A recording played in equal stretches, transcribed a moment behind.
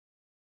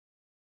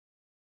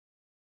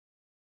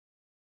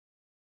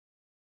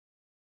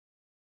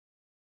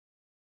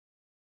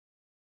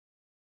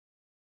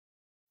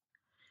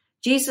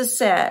Jesus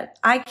said,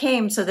 I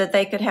came so that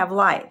they could have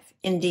life,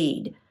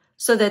 indeed,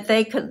 so that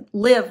they could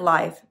live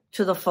life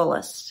to the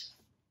fullest.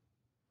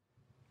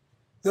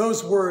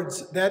 Those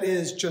words,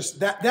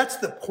 that's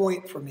the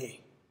point for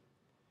me.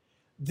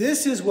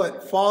 This is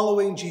what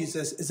following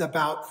Jesus is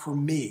about for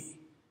me.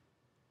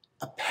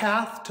 A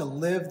path to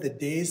live the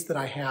days that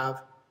I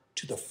have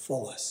to the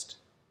fullest.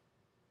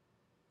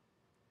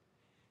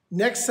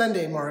 Next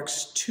Sunday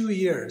marks 2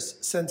 years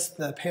since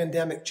the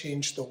pandemic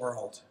changed the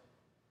world.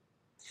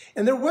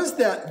 And there was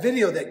that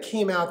video that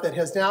came out that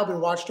has now been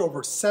watched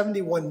over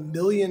 71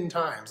 million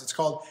times. It's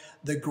called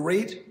The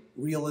Great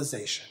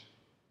Realization.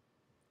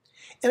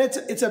 And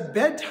it's a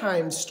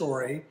bedtime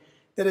story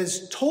that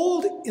is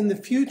told in the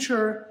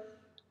future,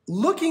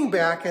 looking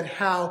back at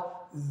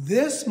how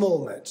this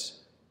moment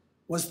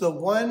was the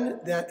one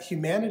that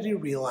humanity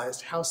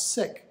realized how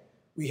sick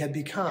we had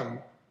become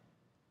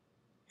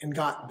and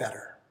got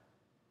better.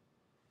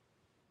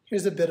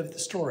 Here's a bit of the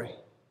story.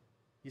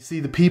 You see,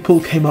 the people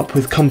came up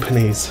with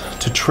companies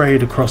to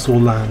trade across all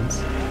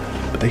lands,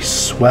 but they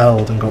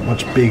swelled and got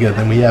much bigger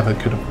than we ever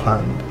could have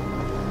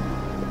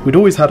planned. We'd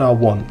always had our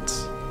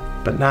wants,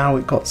 but now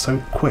it got so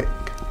quick.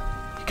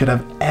 You could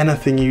have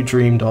anything you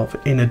dreamed of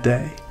in a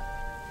day,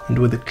 and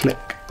with a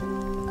click.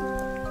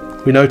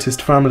 We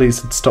noticed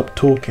families had stopped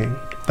talking.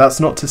 That's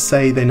not to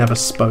say they never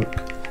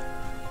spoke,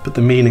 but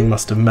the meaning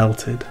must have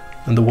melted,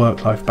 and the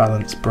work-life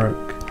balance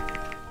broke.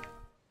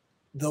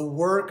 The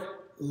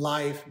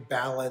work-life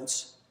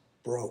balance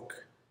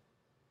broke.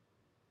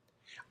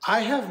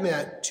 I have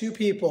met 2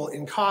 people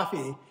in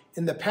coffee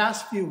in the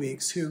past few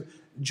weeks who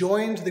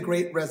joined the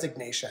Great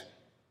Resignation.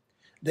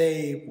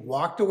 They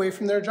walked away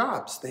from their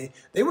jobs.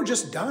 They were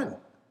just done.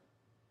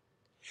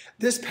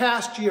 This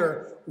past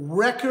year,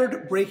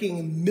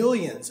 record-breaking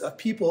millions of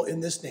people in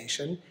this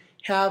nation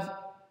have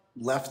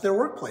left their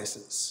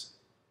workplaces.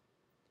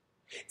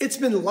 It's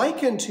been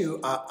likened to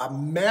a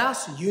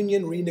mass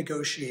union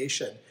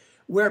renegotiation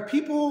where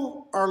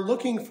people are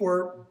looking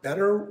for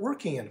better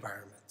working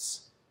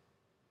environments.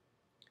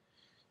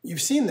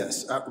 You've seen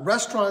this.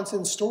 Restaurants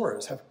and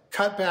stores have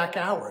cut back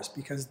hours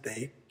because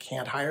they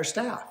can't hire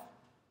staff.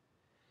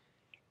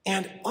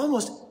 And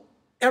almost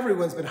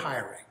everyone's been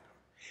hiring.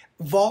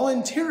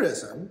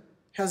 Volunteerism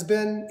has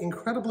been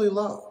incredibly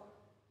low.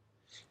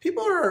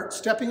 People are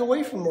stepping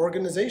away from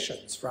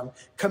organizations, from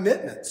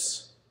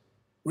commitments,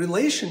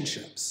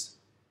 relationships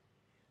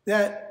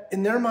that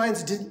in their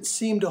minds didn't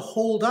seem to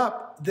hold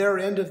up their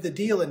end of the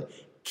deal and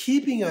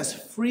keeping us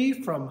free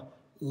from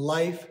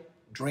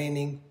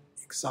life-draining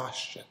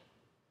exhaustion.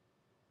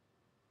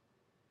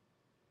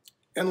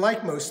 And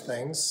like most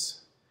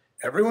things,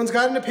 everyone's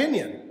got an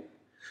opinion.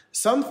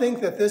 Some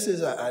think that this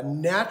is a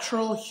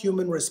natural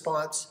human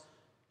response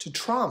to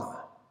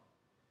trauma,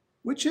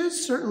 which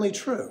is certainly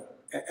true.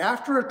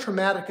 After a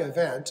traumatic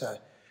event,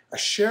 a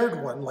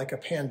shared one like a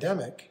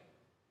pandemic,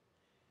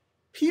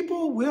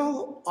 people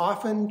will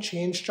often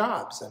change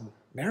jobs and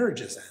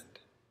marriages end.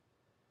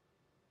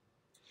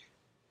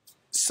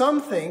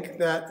 Some think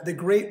that the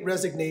Great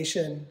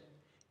Resignation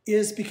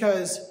is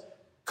because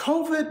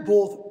COVID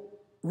both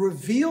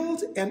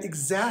revealed and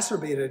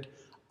exacerbated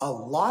a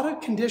lot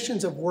of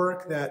conditions of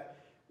work that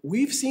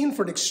we've seen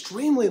for an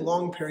extremely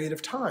long period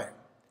of time.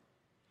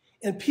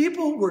 And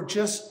people were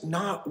just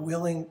not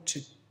willing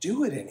to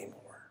do it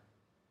anymore.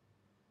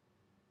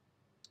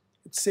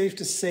 It's safe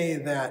to say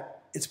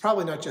that it's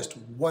probably not just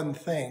one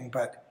thing,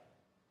 but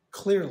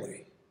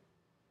clearly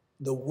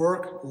the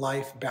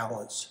work-life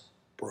balance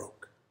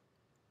broke.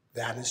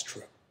 That is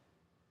true.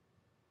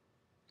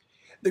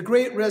 The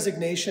Great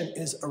Resignation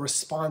is a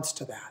response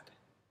to that.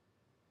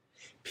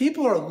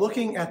 People are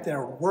looking at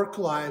their work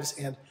lives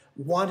and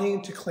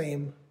wanting to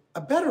claim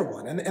a better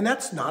one, and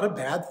that's not a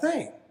bad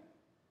thing.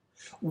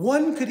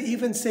 One could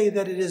even say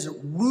that it is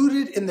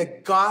rooted in the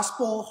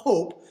gospel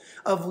hope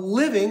of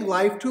living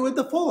life to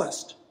the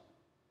fullest.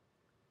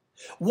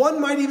 One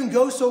might even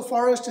go so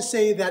far as to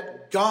say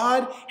that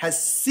God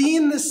has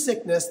seen the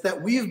sickness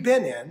that we've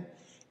been in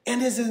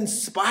and is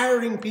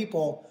inspiring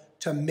people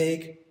to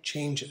make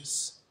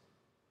changes.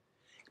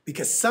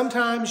 Because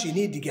sometimes you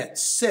need to get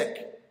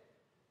sick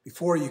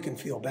before you can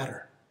feel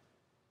better.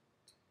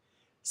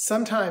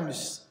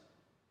 Sometimes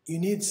you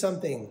need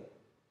something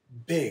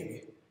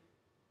big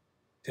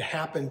to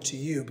happen to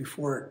you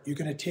before you're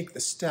going to take the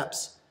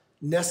steps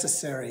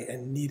necessary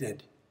and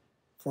needed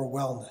for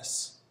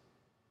wellness.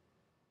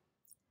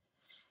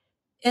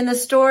 In the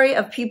story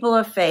of people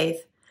of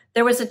faith,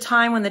 there was a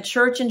time when the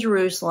church in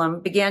Jerusalem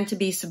began to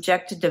be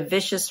subjected to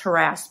vicious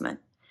harassment.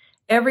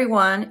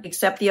 Everyone,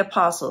 except the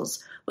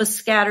apostles, was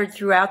scattered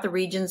throughout the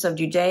regions of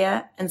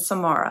Judea and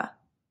Samaria.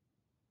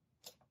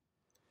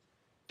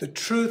 The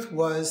truth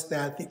was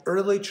that the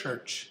early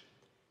church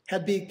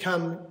had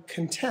become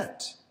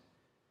content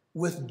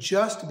with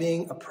just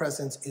being a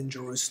presence in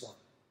Jerusalem.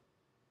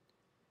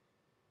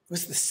 It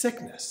was the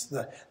sickness,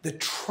 the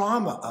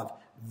trauma of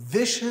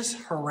vicious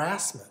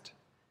harassment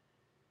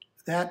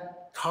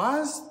that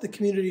caused the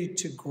community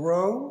to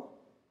grow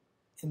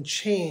and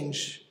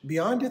change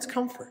beyond its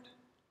comfort.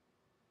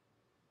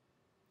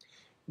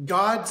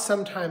 God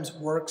sometimes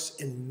works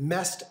in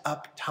messed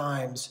up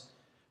times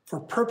for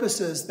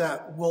purposes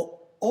that will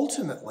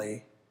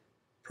ultimately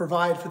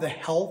provide for the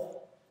health,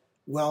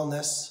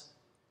 wellness,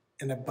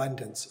 and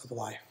abundance of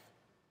life.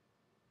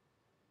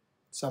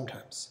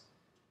 Sometimes.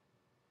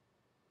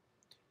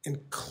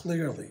 And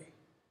clearly,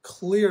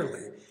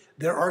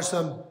 there are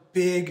some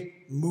big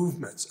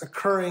movements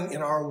occurring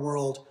in our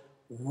world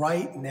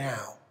right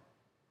now.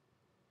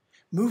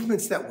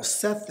 Movements that will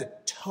set the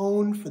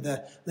tone for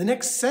the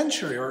next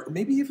century or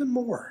maybe even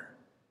more.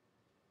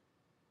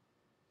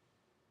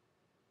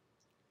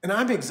 And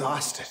I'm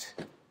exhausted.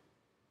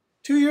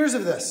 2 years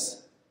of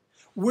this.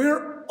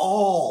 We're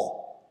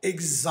all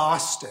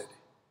exhausted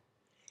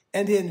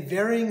and in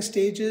varying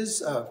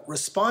stages of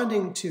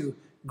responding to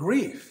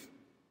grief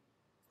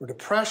or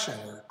depression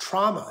or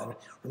trauma,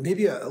 or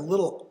maybe a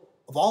little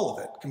of all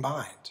of it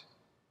combined.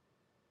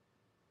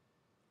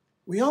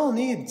 We all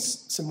need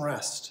some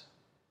rest,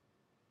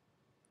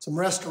 some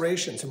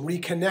restoration, some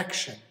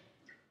reconnection,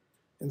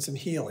 and some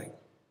healing.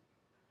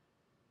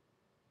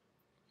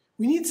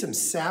 We need some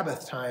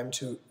Sabbath time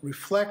to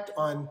reflect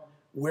on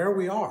where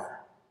we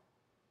are.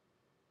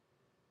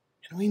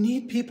 And we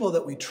need people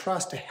that we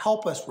trust to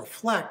help us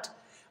reflect,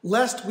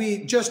 lest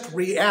we just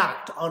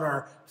react on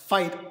our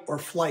fight or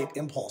flight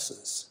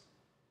impulses.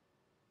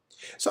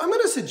 So I'm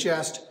going to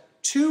suggest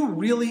 2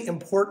 really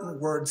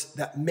important words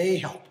that may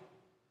help.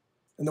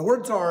 And the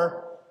words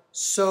are,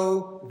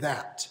 so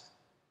that.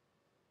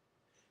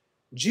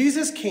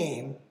 Jesus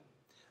came,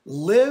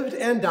 lived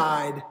and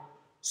died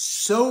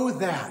so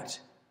that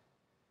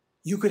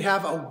you could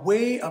have a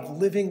way of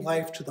living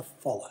life to the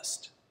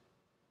fullest.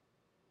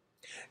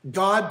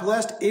 God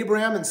blessed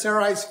Abraham and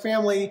Sarai's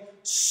family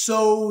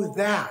so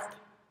that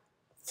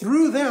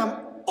through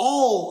them,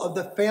 all of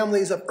the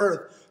families of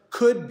earth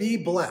could be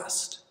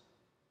blessed.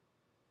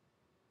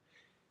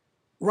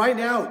 Right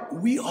now,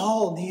 we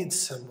all need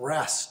some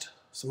rest,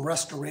 some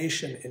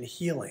restoration and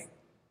healing.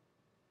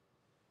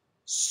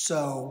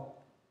 So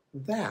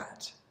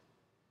that.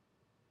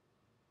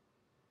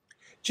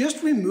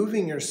 Just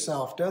removing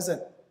yourself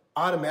doesn't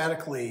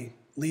automatically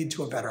lead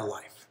to a better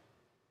life.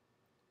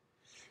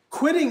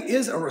 Quitting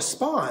is a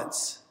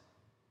response,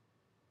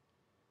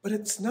 but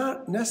it's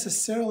not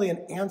necessarily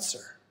an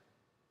answer.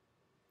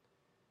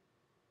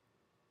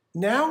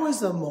 Now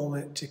is the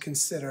moment to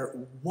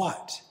consider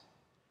what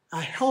a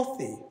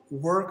healthy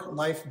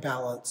work-life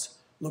balance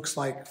looks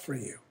like for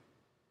you.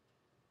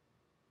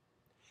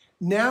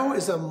 Now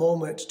is a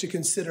moment to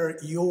consider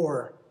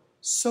your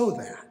so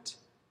that.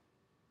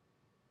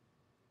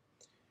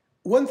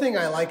 One thing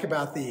I like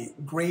about the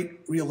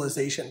Great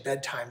Realization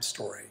bedtime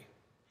story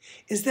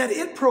is that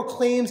it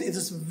proclaims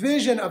this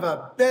vision of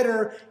a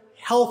better,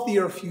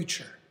 healthier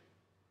future.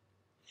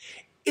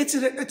 It's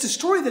a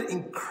story that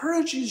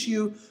encourages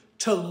you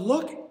to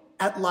look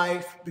at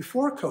life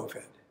before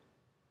COVID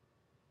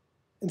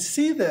and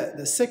see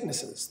the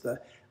sicknesses,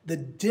 the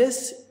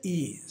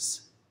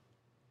dis-ease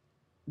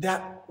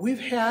that we've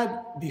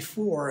had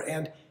before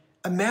and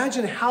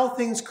imagine how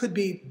things could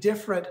be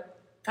different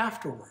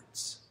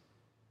afterwards.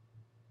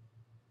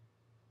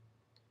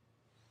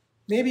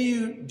 Maybe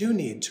you do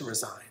need to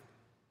resign.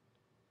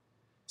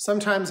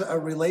 Sometimes a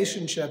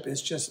relationship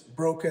is just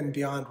broken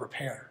beyond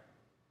repair.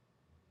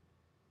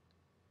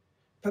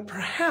 But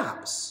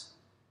perhaps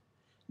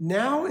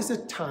now is a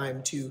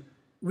time to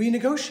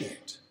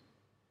renegotiate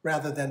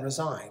rather than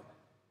resign.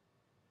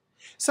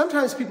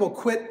 Sometimes people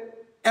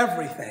quit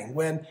everything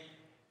when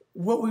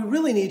what we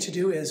really need to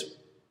do is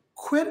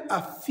quit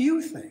a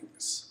few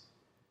things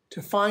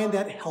to find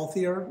that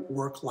healthier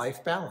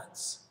work-life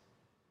balance.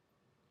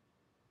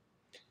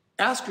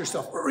 Ask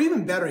yourself, or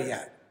even better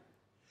yet,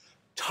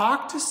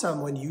 talk to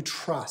someone you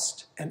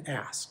trust and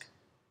ask,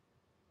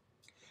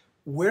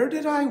 where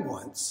did I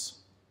once,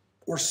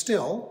 or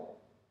still,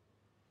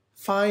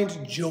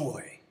 find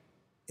joy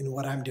in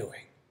what I'm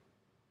doing?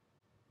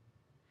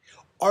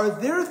 Are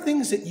there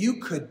things that you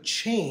could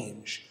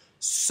change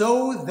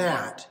so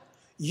that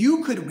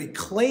you could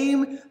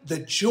reclaim the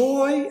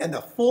joy and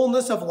the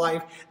fullness of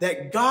life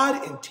that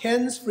God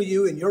intends for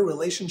you in your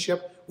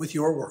relationship with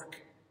your work?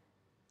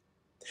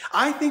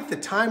 I think the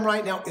time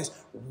right now is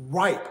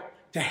ripe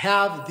to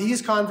have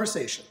these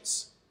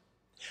conversations.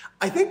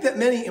 I think that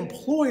many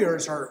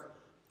employers are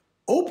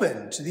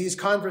open to these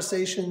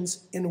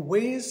conversations in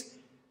ways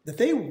that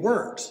they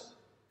weren't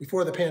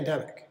before the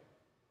pandemic.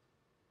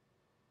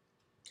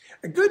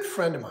 A good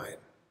friend of mine,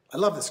 I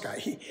love this guy,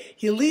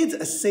 he leads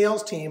a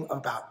sales team of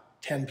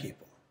about 10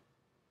 people.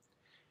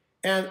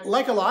 And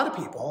like a lot of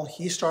people,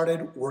 he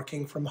started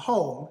working from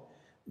home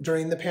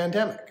during the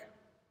pandemic.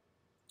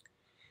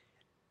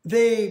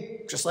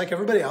 They, just like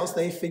everybody else,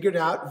 they figured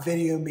out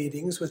video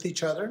meetings with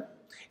each other,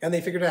 and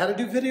they figured out how to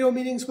do video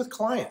meetings with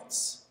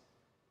clients.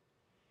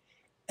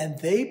 And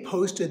they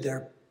posted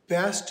their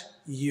best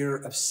year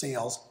of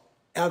sales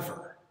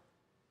ever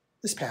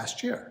this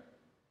past year.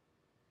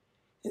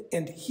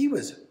 And he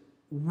was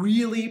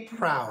really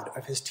proud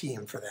of his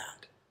team for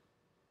that.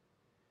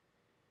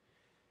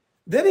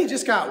 Then he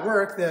just got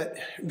word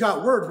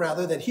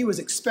that he was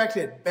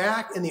expected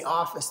back in the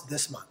office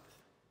this month.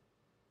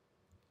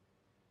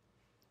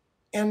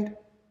 And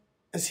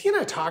as he and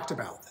I talked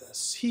about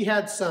this, he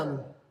had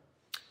some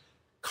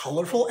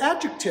colorful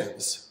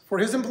adjectives for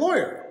his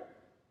employer.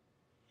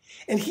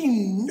 And he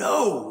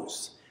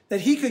knows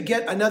that he could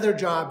get another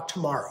job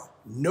tomorrow,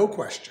 no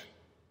question.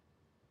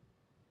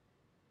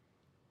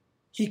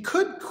 He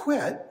could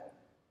quit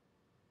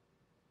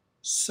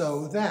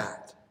so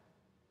that.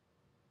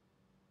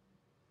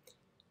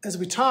 As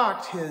we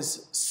talked,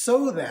 his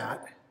so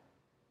that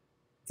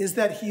is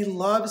that he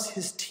loves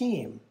his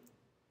team.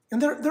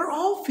 And they're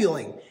all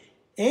feeling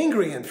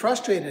angry and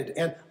frustrated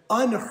and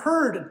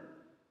unheard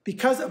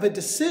because of a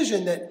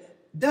decision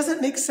that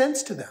doesn't make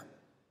sense to them.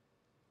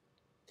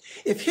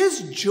 If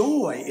his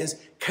joy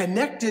is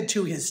connected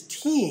to his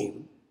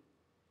team,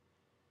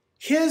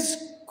 his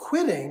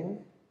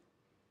quitting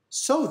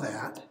so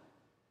that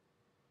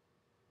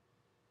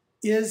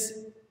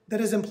is that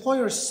his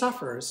employer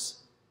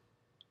suffers,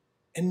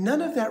 and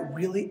none of that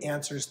really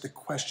answers the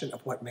question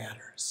of what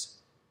matters.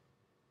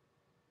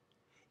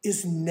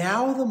 Is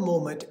now the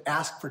moment to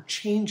ask for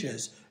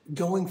changes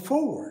going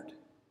forward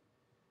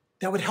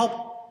that would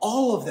help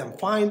all of them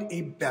find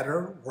a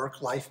better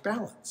work-life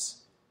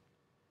balance?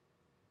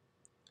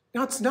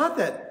 Now, it's not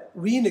that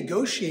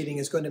renegotiating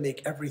is going to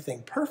make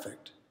everything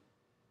perfect,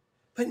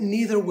 but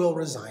neither will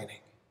resigning.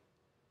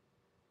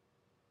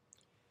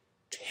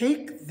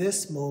 Take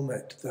this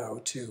moment, though,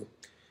 to,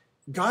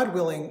 God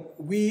willing,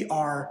 we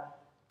are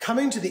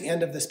coming to the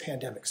end of this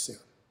pandemic soon.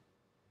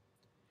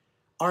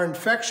 Our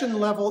infection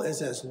level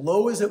is as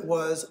low as it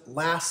was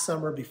last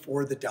summer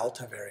before the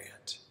Delta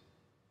variant.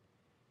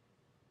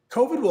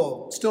 COVID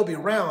will still be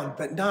around,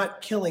 but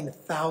not killing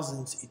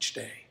thousands each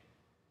day.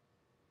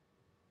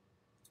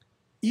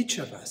 Each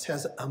of us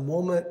has a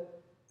moment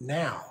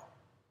now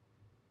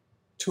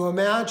to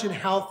imagine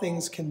how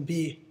things can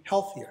be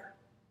healthier,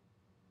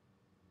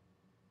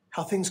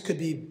 how things could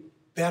be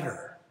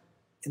better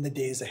in the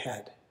days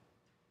ahead.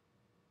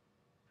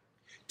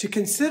 To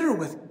consider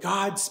with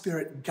God's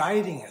Spirit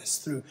guiding us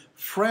through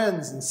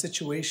friends and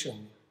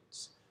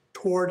situations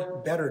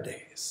toward better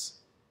days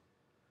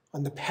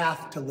on the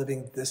path to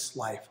living this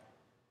life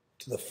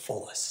to the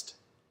fullest.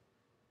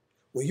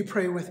 Will you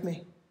pray with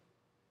me?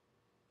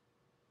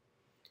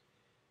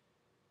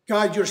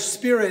 God, your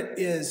Spirit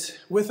is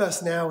with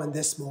us now in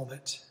this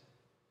moment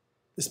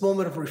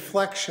of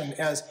reflection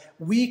as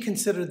we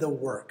consider the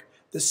work,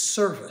 the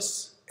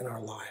service in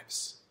our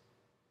lives.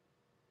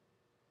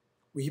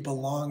 We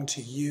belong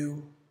to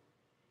you,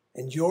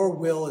 and your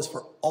will is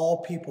for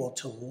all people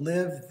to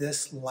live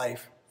this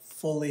life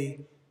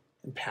fully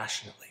and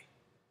passionately.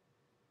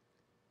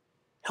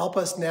 Help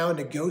us now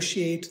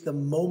negotiate the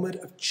moment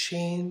of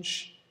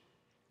change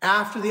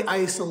after the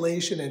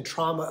isolation and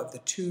trauma of the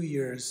 2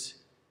 years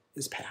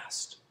is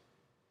past.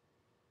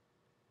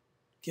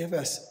 Give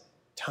us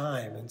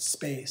time and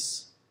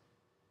space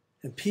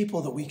and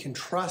people that we can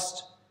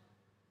trust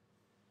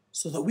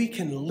so that we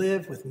can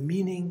live with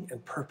meaning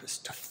and purpose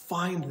to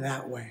find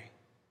that way.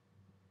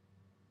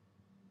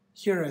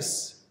 Hear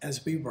us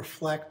as we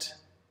reflect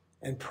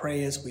and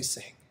pray as we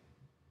sing.